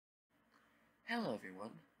Hello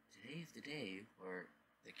everyone, today is the day where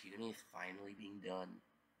the Q&A is finally being done.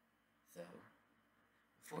 So,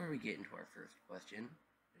 before we get into our first question,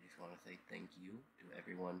 I just want to say thank you to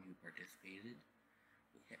everyone who participated.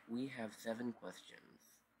 We have 7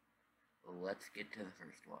 questions. Let's get to the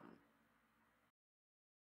first one.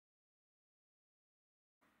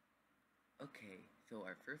 Okay, so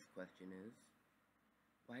our first question is,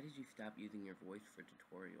 why did you stop using your voice for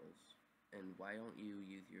tutorials? And why don't you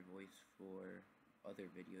use your voice for other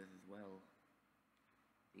videos as well?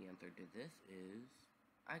 The answer to this is,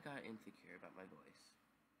 I got insecure about my voice.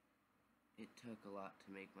 It took a lot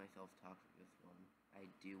to make myself talk for this one. I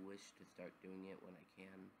do wish to start doing it when I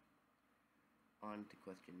can. On to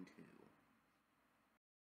question 2.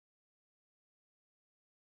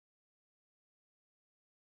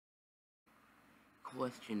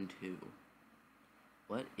 Question 2.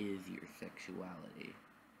 What is your sexuality?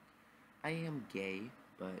 I am gay,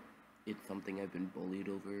 but it's something I've been bullied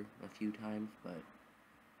over a few times, but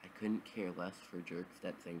I couldn't care less for jerks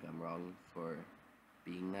that think I'm wrong for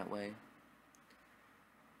being that way.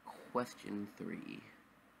 Question 3.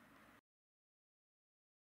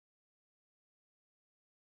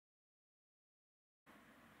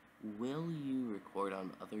 Will you record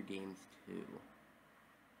on other games too?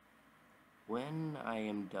 When I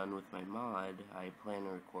am done with my mod, I plan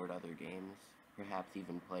to record other games, perhaps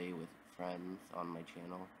even play with friends on my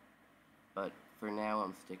channel. But for now,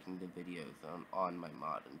 I'm sticking to videos on my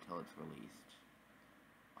mod until it's released.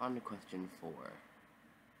 On to question 4.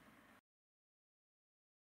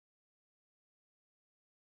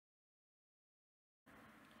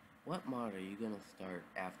 What mod are you going to start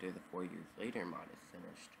after the 4 years later mod is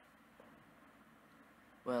finished?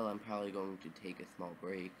 Well, I'm probably going to take a small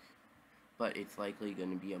break, but it's likely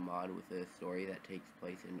going to be a mod with a story that takes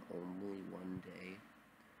place in only one day.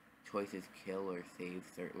 Choices kill or save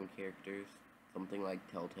certain characters, something like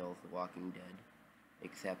Telltale's The Walking Dead,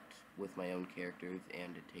 except with my own characters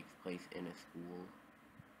and it takes place in a school.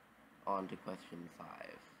 On to question 5.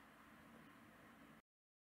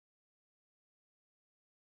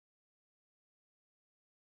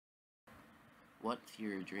 What's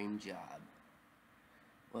your dream job?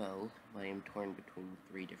 Well, I am torn between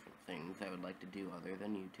 3 different things I would like to do other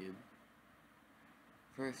than YouTube.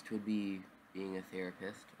 First would be being a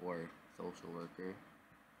therapist or social worker.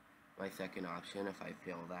 My second option, if I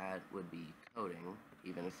fail that, would be coding,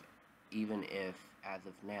 even if, as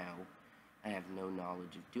of now, I have no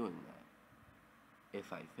knowledge of doing that.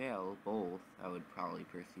 If I fail both, I would probably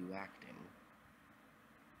pursue acting.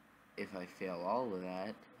 If I fail all of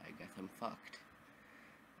that, I guess I'm fucked.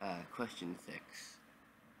 Question 6.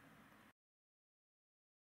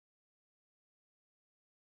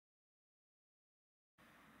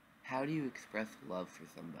 How do you express love for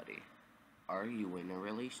somebody? Are you in a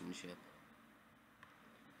relationship?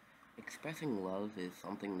 Expressing love is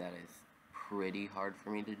something that is pretty hard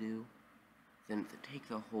for me to do, since it takes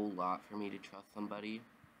a whole lot for me to trust somebody,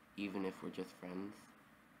 even if we're just friends.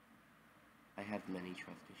 I have many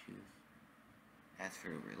trust issues. As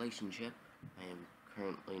for a relationship, I am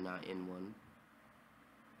currently not in one.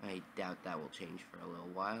 I doubt that will change for a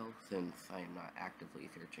little while, since I am not actively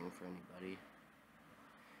searching for anybody.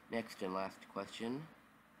 Next and last question.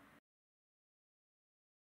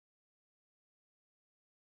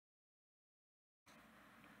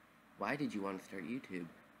 Why did you want to start YouTube?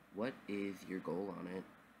 What is your goal on it?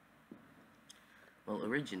 Well,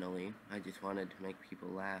 originally, I just wanted to make people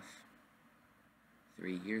laugh.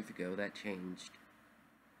 3 years ago, that changed.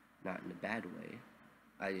 Not in a bad way.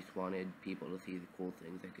 I just wanted people to see the cool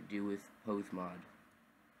things I could do with Pose mod.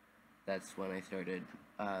 That's when I started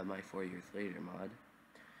my 4 years later mod.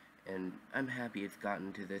 And I'm happy it's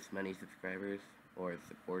gotten to this many subscribers, or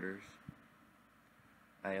supporters.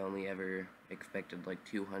 I only ever expected like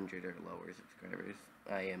 200 or lower subscribers.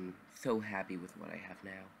 I am so happy with what I have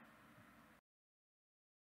now.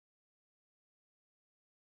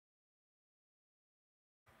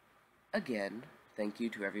 Again, thank you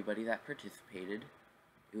to everybody that participated.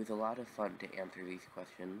 It was a lot of fun to answer these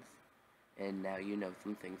questions, and now you know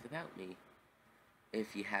some things about me.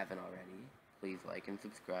 If you haven't already, please like and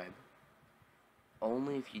subscribe.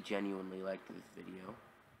 Only if you genuinely liked this video.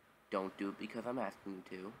 Don't do it because I'm asking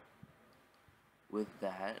you to. With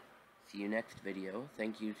that, see you next video.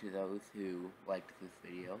 Thank you to those who liked this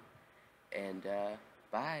video, and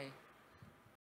bye!